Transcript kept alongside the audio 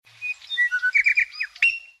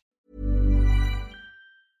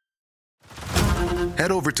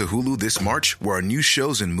Head over to Hulu this March, where our new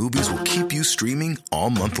shows and movies will keep you streaming all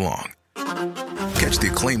month long. Catch the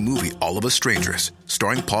acclaimed movie All of Us Strangers,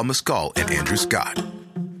 starring Paul Mescal and Andrew Scott.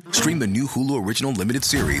 Stream the new Hulu original limited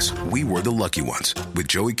series We Were the Lucky Ones with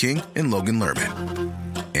Joey King and Logan Lerman.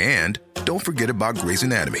 And don't forget about Grey's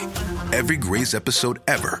Anatomy. Every Grey's episode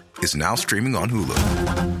ever is now streaming on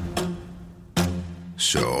Hulu.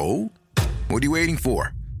 So, what are you waiting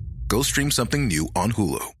for? Go stream something new on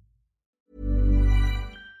Hulu.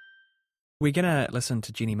 We're going to listen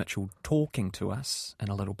to Jenny Mitchell talking to us in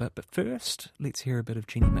a little bit, but first, let's hear a bit of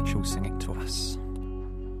Jenny Mitchell singing to us.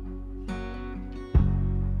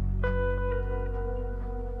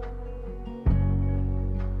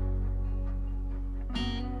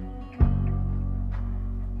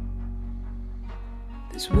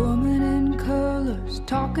 This woman in colours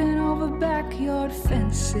talking over backyard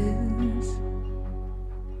fences.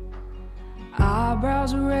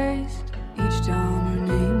 Eyebrows raised each time her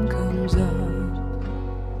name comes up.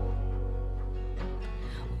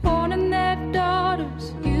 Warning their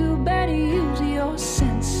daughters, you better use your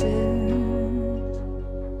senses.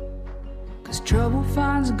 'Cause trouble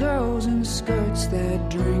finds girls in skirts that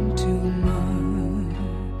drink too much.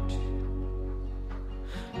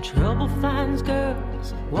 Trouble finds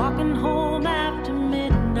girls walking home after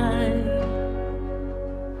midnight.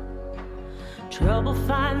 Trouble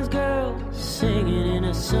finds girls singing in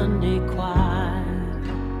a Sunday choir.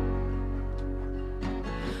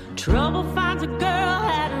 Trouble finds a girl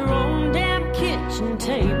at her own damn kitchen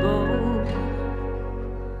table.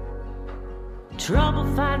 Trouble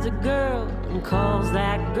finds a girl and calls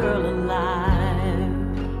that girl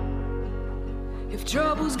alive. If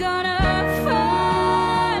trouble's gonna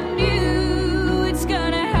find you, it's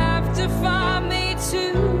gonna have to find me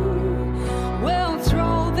too. We'll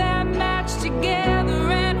throw that match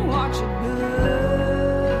together and watch it burn.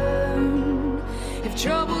 If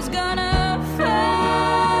trouble's gonna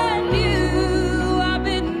find you, I've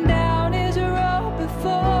been down his road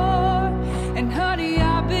before. And honey,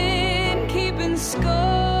 I've been keeping score.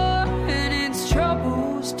 And it's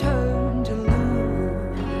trouble's turn to lose.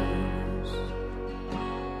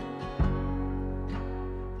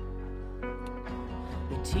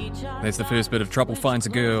 There's the first bit of Trouble Finds a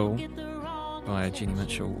Girl by Jenny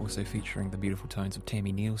Mitchell, also featuring the beautiful tones of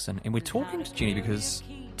Tammy Nielsen. And we're talking to Jenny because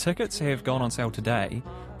tickets have gone on sale today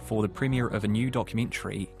for the premiere of a new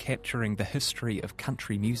documentary capturing the history of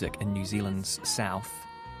country music in New Zealand's south.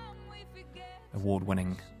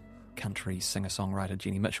 Award-winning country singer-songwriter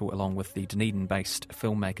Jenny Mitchell, along with the Dunedin-based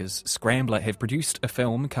filmmakers Scrambler, have produced a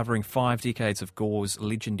film covering 5 decades of Gore's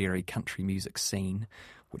legendary country music scene,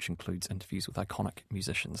 which includes interviews with iconic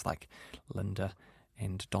musicians like Lynda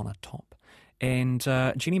and Donna Topp. And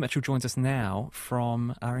Jenny Mitchell joins us now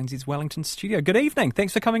from RNZ's Wellington studio. Good evening.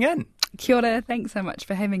 Thanks for coming in. Kia ora. Thanks so much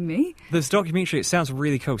for having me. This documentary, it sounds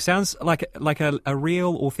really cool. Sounds like a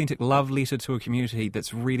real, authentic love letter to a community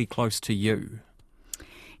that's really close to you.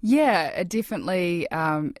 Yeah, it definitely,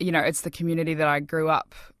 it's the community that I grew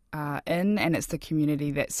up in, and it's the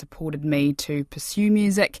community that supported me to pursue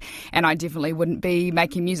music, and I definitely wouldn't be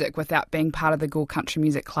making music without being part of the Gore Country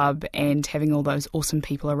Music Club and having all those awesome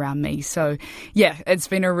people around me. So yeah, it's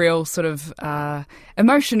been a real sort of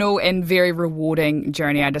emotional and very rewarding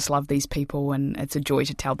journey. I just love these people, and it's a joy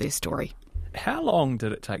to tell their story. How long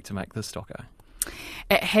did it take to make this doco?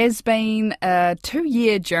 It has been a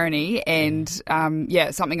 2-year journey, and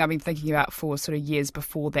something I've been thinking about for sort of years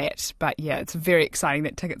before that. But yeah, it's very exciting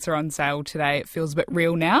that tickets are on sale today. It feels a bit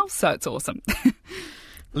real now, so it's awesome.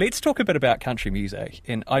 Let's talk a bit about country music.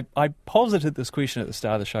 And I posited this question at the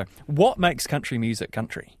start of the show. What makes country music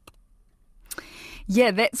country? Yeah,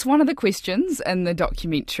 that's one of the questions in the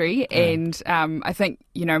documentary, and I think,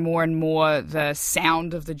 more and more the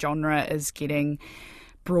sound of the genre is getting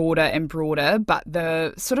broader and broader, but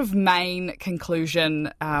the sort of main conclusion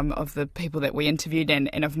of the people that we interviewed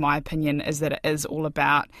and of my opinion is that it is all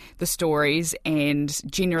about the stories and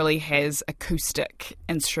generally has acoustic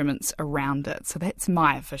instruments around it. So that's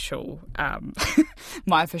my official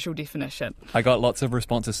definition. I got lots of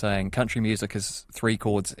responses saying country music is 3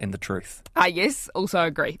 chords and the truth. Yes, also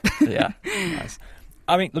agree. Yeah, nice.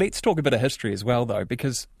 I mean, let's talk a bit of history as well, though,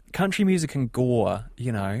 because country music and Gore,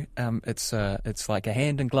 it's like a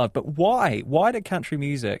hand in glove. But why? Why did country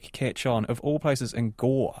music catch on, of all places, in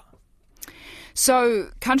Gore? So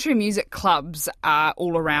country music clubs are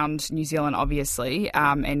all around New Zealand, obviously,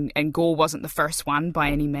 and Gore wasn't the first one by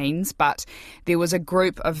any means, but there was a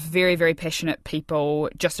group of very, very passionate people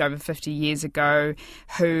just over 50 years ago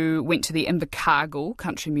who went to the Invercargill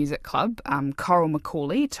Country Music Club. Coral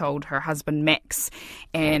Macaulay told her husband Max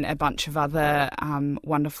and a bunch of other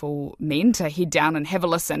wonderful men to head down and have a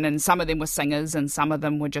listen, and some of them were singers and some of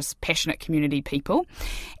them were just passionate community people.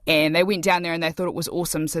 And they went down there and they thought it was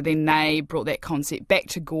awesome, so then they brought that concept back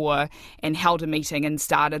to Gore and held a meeting and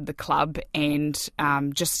started the club. And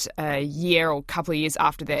just a year or a couple of years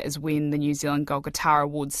after that is when the New Zealand Gold Guitar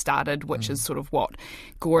Awards started, which is sort of what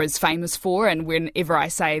Gore is famous for. And whenever I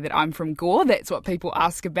say that I'm from Gore, that's what people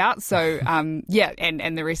ask about. So and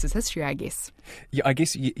the rest is history, I guess. Yeah, I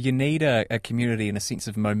guess you need a community and a sense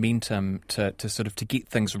of momentum to sort of to get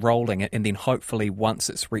things rolling, and then hopefully once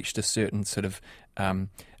it's reached a certain sort of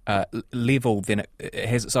level, then it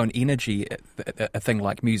has its own energy. A thing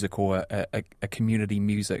like music or a community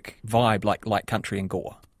music vibe like country and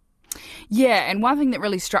Gore. Yeah, and one thing that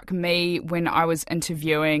really struck me when I was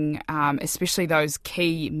interviewing, especially those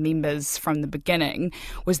key members from the beginning,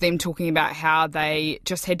 was them talking about how they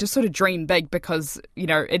just had to sort of dream big because,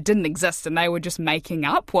 it didn't exist and they were just making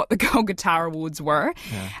up what the Gold Guitar Awards were.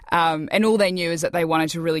 Yeah. And all they knew is that they wanted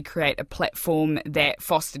to really create a platform that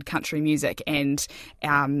fostered country music, and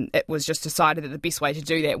it was just decided that the best way to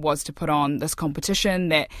do that was to put on this competition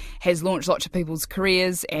that has launched lots of people's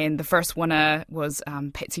careers, and the first winner was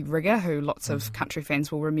Patsy Rigger, who lots of country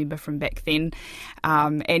fans will remember from back then.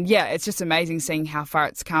 And yeah, it's just amazing seeing how far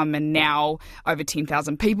it's come, and now over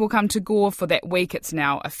 10,000 people come to Gore for that week. It's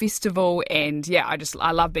now a festival, and yeah,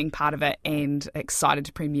 I love being part of it and excited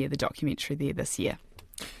to premiere the documentary there this year.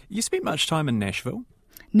 You spent much time in Nashville?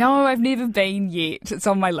 No, I've never been yet. It's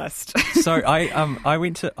on my list. So I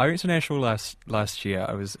went to Nashville last year.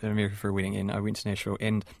 I was in America for a wedding, and I went to Nashville,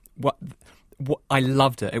 and what I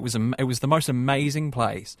loved it. It was the most amazing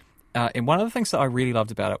place. And one of the things that I really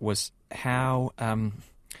loved about it was how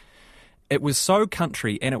it was so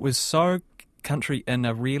country, and it was so country in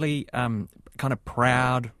a really kind of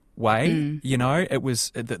proud way. It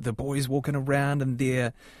was the boys walking around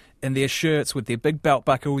in their shirts with their big belt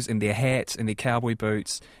buckles and their hats and their cowboy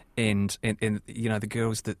boots, and the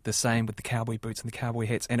girls the same with the cowboy boots and the cowboy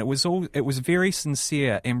hats, and it was very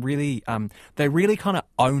sincere and really they really kind of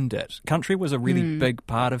owned it. Country was a really big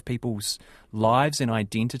part of people's lives and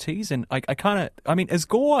identities, and is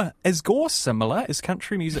Gore similar? Is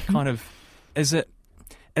country music kind of is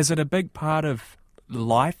it a big part of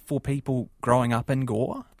life for people growing up in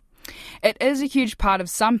Gore? It is a huge part of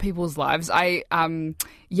some people's lives. I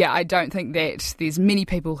don't think that there's many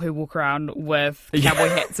people who walk around with cowboy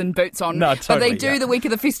hats and boots on. No, totally, but they do the week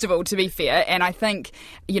of the festival, to be fair. And I think,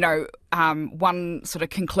 one sort of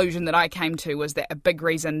conclusion that I came to was that a big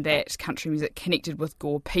reason that country music connected with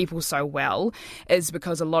Gore people so well is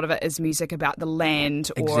because a lot of it is music about the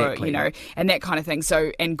land or, and that kind of thing.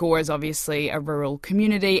 So, and Gore is obviously a rural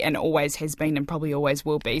community and always has been and probably always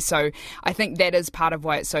will be. So I think that is part of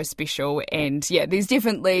why it's so special. And yeah,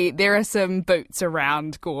 there are some boots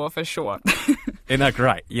around Gore for sure. And they're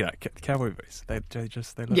great, cowboy boots. They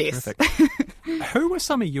look terrific. Who were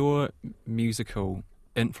some of your musical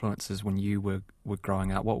influences when you were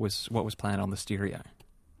growing up? What was playing on the stereo?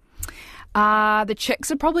 The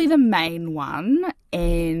Chicks are probably the main one,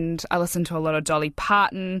 and I listened to a lot of Dolly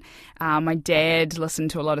Parton. My dad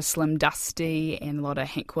listened to a lot of Slim Dusty and a lot of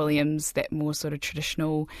Hank Williams, that more sort of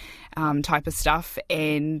traditional type of stuff.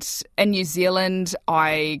 And in New Zealand,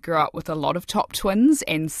 I grew up with a lot of Topp twins,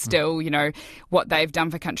 and still, what they've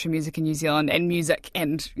done for country music in New Zealand and music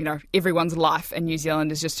and, everyone's life in New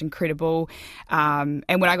Zealand is just incredible. And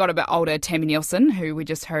when I got a bit older, Tammy Nielsen, who we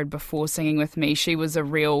just heard before singing with me, she was a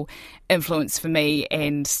real influence for me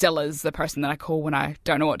and still is the person that I call when I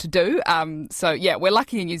don't know what to do. So yeah, we're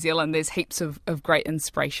lucky in New Zealand. There's heaps of great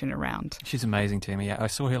inspiration around. She's amazing, Tammy. I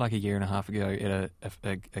saw her like a year and a half ago at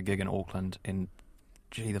a gig in Auckland, and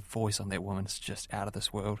gee, the voice on that woman is just out of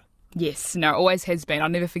this world. Yes, no, always has been. I'll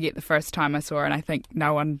never forget the first time I saw her, and I think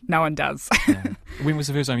no one does. Yeah. When was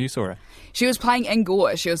the first time you saw her? She was playing in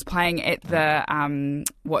Gore. She was playing at the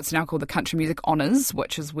what's now called the Country Music Honours,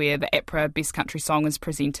 which is where the APRA Best Country Song is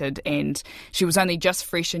presented, and she was only just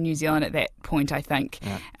fresh in New Zealand at that point, I think.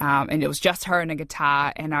 Yeah. And it was just her and a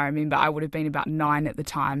guitar, and I remember I would have been about 9 at the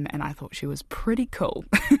time, and I thought she was pretty cool.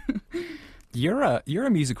 You're a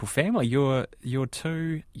musical family. Your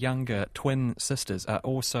two younger twin sisters are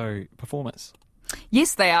also performers.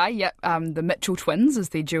 Yes, they are. Yep, the Mitchell twins is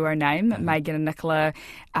their duo name, Megan and Nicola,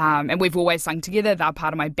 and we've always sung together. They're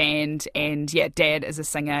part of my band, and yeah, Dad is a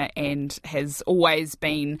singer and has always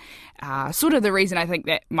been sort of the reason I think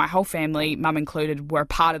that my whole family, mum included, were a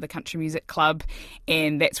part of the country music club,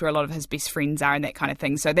 and that's where a lot of his best friends are and that kind of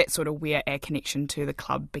thing. So that's sort of where our connection to the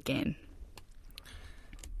club began.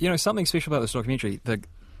 You know, something special about this documentary, the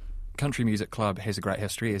Country Music Club has a great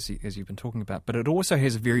history, as you've been talking about, but it also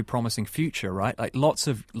has a very promising future, right? Like lots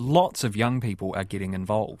of young people are getting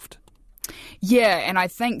involved. Yeah, and I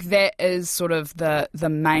think that is sort of the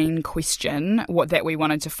main question. What that we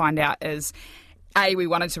wanted to find out is, we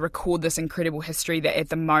wanted to record this incredible history that at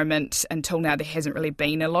the moment, until now, there hasn't really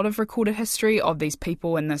been a lot of recorded history of these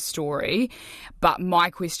people in this story. But my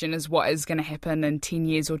question is, what is going to happen in 10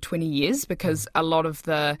 years or 20 years? Because a lot of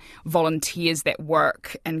the volunteers that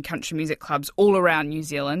work in country music clubs all around New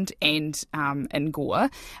Zealand and in Gore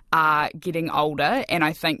are getting older. And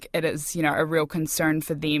I think it is, you know, a real concern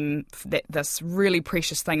for them that this really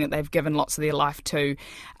precious thing that they've given lots of their life to,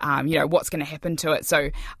 you know, what's going to happen to it. So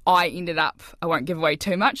I won't give away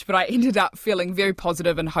too much, but I ended up feeling very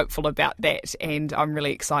positive and hopeful about that, and I'm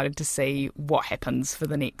really excited to see what happens for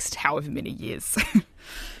the next however many years.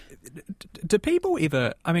 Do people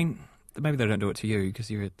ever, I mean, maybe they don't do it to you because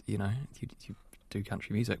you do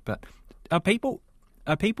country music, but are people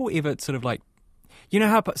ever sort of like, you know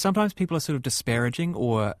how sometimes people are sort of disparaging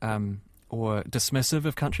or dismissive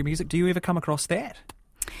of country music? Do you ever come across that?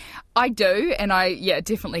 I do, and I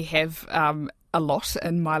definitely have a lot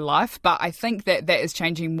in my life, but I think that is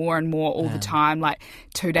changing more and more all the time. Like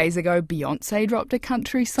 2 days ago, Beyonce dropped a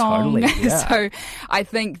country song. Totally, yeah. So I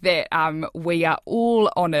think that we are all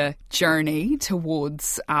on a journey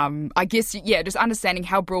towards, I guess, just understanding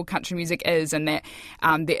how broad country music is, and that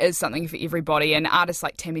there is something for everybody. And artists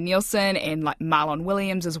like Tammy Nielsen and like Marlon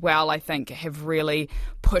Williams as well, I think, have really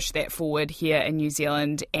pushed that forward here in New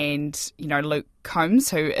Zealand. And, you know, Luke Combs,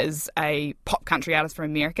 who is a pop country artist from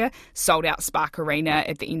America, sold out Spark Arena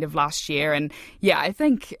at the end of last year. And I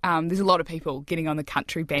think there's a lot of people getting on the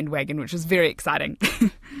country bandwagon, which is very exciting.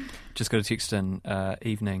 Just got a text in,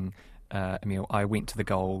 evening, Emil, I went to the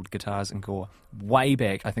Gold Guitars in Gore way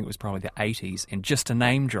back, I think it was probably the 80s, and just to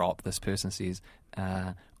name drop, this person says,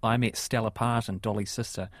 I met Stella Parton, Dolly's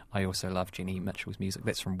sister. I also love Jenny Mitchell's music.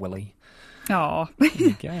 That's from Willie. Oh. There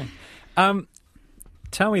you go.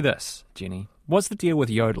 Tell me this, Jenny. What's the deal with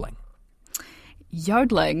yodeling?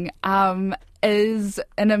 Yodeling is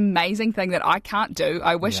an amazing thing that I can't do.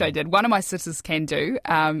 I wish I did. One of my sisters can do,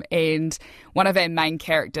 and one of our main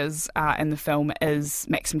characters in the film is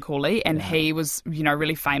Max McCauley, and he was, you know,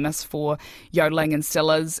 really famous for yodeling and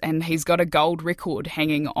still is, and he's got a gold record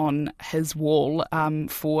hanging on his wall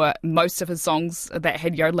for most of his songs that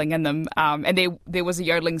had yodeling in them, and there was a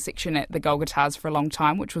yodeling section at the Gold Guitars for a long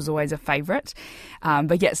time, which was always a favourite,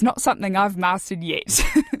 but it's not something I've mastered yet.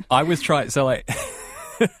 I was trying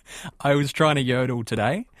to yodel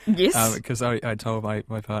today. Yes. Because I told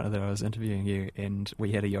my partner that I was interviewing you, and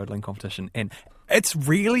we had a yodeling competition, and it's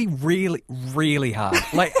really, really, really hard.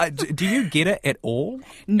 Like, do you get it at all?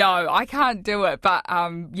 No, I can't do it. But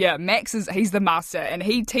Max he's the master, and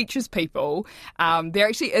he teaches people. There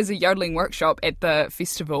actually is a yodeling workshop at the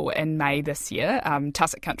festival in May this year.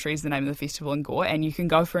 Tussock Country is the name of the festival in Gore, and you can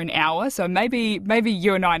go for an hour. So maybe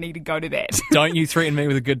you and I need to go to that. Don't you threaten me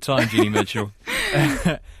with a good time, Jenny Mitchell.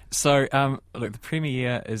 So, look, the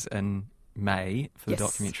premiere is in May for the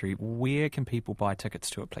documentary. Where can people buy tickets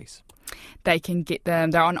to it, please? They can get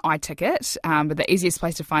them, they're on iTicket, but the easiest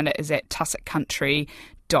place to find it is at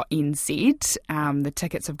tussockcountry.nz. The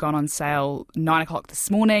tickets have gone on sale 9 o'clock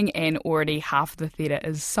this morning, and already half of the theatre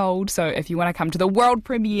is sold. So if you want to come to the world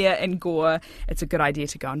premiere in Gore, it's a good idea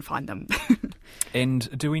to go and find them. And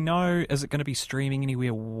do we know, is it going to be streaming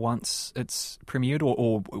anywhere once it's premiered,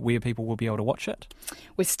 or where people will be able to watch it?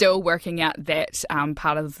 We're still working out that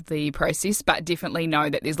part of the process, but definitely know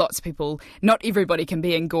that there's lots of people, not everybody can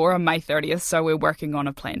be in Gore on May 30th, so we're working on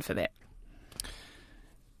a plan for that.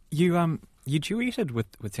 You duetted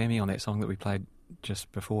with Tammy on that song that we played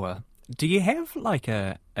just before. Do you have like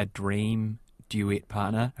a dream duet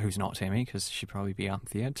partner who's not Tammy, because she'd probably be up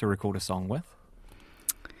there, to record a song with?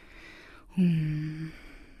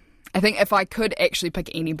 I think if I could actually pick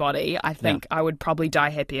anybody, I think I would probably die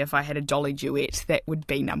happy if I had a Dolly duet. That would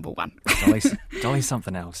be number one. Dolly's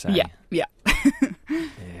something else, eh? Yeah. Yeah.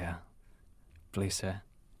 Bless her.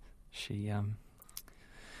 She's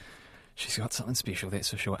got something special,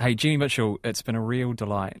 that's for sure. Hey, Jenny Mitchell, it's been a real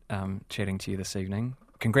delight chatting to you this evening.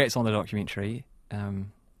 Congrats on the documentary.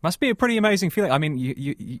 Must be a pretty amazing feeling. I mean,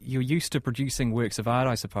 you're used to producing works of art,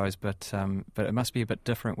 I suppose, but it must be a bit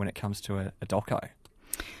different when it comes to a doco.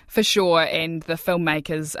 For sure, and the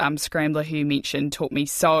filmmakers, Scrambler, who you mentioned, taught me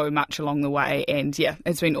so much along the way, and yeah,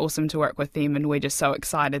 it's been awesome to work with them, and we're just so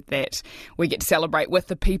excited that we get to celebrate with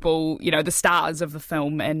the people, the stars of the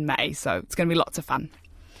film in May, so it's going to be lots of fun.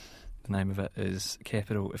 The name of it is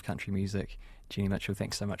Capital of Country Music. Jenny Mitchell,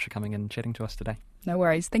 thanks so much for coming in and chatting to us today. No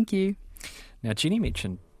worries, thank you. Now, Jenny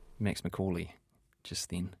mentioned Max McCauley just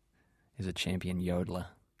then as a champion yodeler.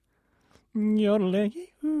 Yodeler.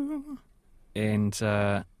 And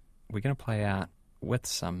we're going to play out with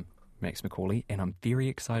some Max McCauley, and I'm very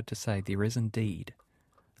excited to say there is indeed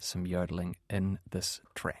some yodeling in this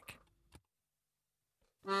track.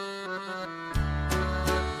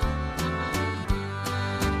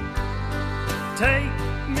 Take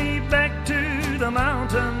me back to the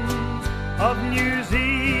mountains of New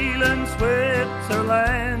Zealand,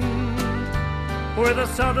 Switzerland, where the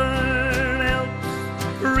southern Alps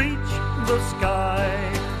reach the sky.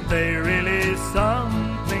 They're really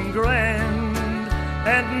something grand,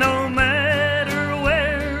 and no matter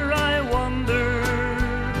where I wander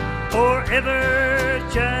or ever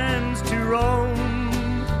chance to roam,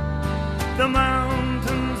 the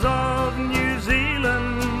mountains of New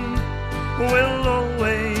Zealand will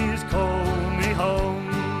always call me home.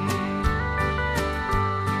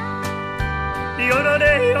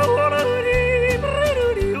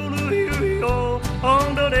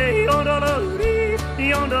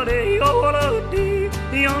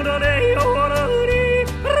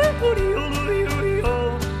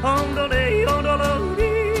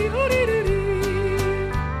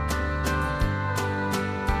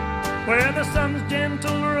 Where the sun's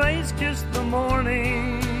gentle rays kiss the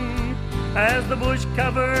morning, as the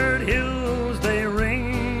bush-covered hills they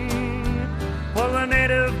ring, while the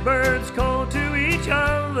native birds call to each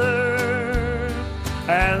other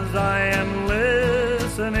as I am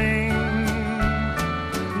listening.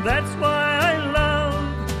 That's why I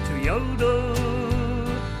love to yodel,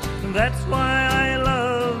 that's why I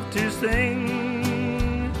love to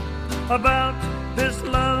sing about this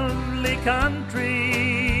lovely country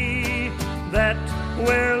that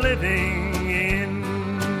we're living in.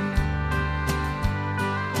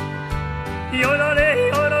 Yodel,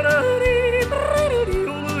 yodel,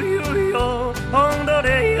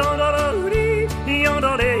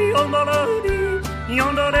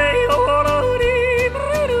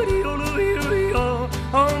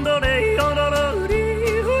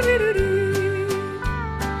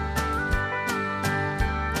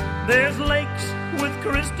 there's lakes with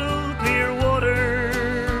crystal clear water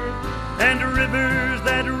and rivers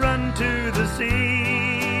that run to the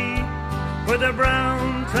sea, where the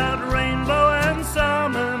brown trout, rainbow and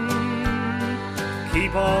salmon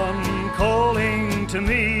keep on calling to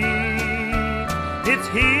me. It's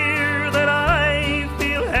here that I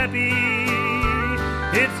feel happy,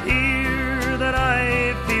 it's here that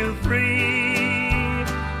I feel free,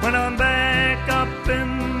 when I'm back up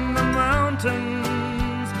in the mountains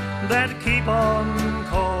that keep on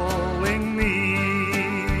calling me.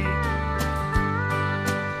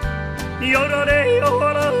 Yodel-dee,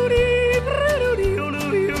 yodel-dee, bridle-dee,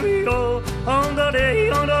 yodel-dee, yodel-dee,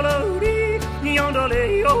 yodel-dee,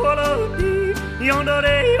 yodel-dee, yodel-dee,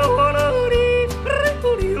 yodel-dee, yodel-dee,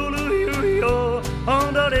 bridle-dee, yodel-dee,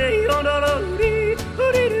 yodel-dee, yodel-dee, bridle-dee,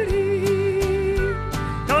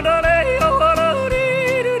 yodel-dee,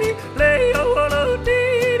 yodel-dee, lay yodel-dee,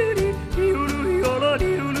 yodel-dee, yodel-dee,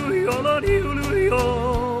 yodel-dee, yodel-dee,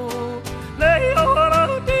 lay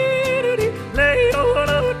yodel-dee, lay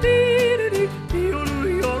yodel-dee.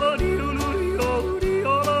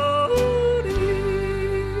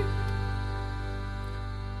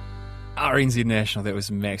 RNZ National, that was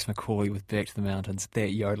Max McCauley with Back to the Mountains.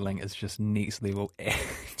 That yodeling is just next level,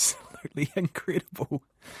 absolutely incredible.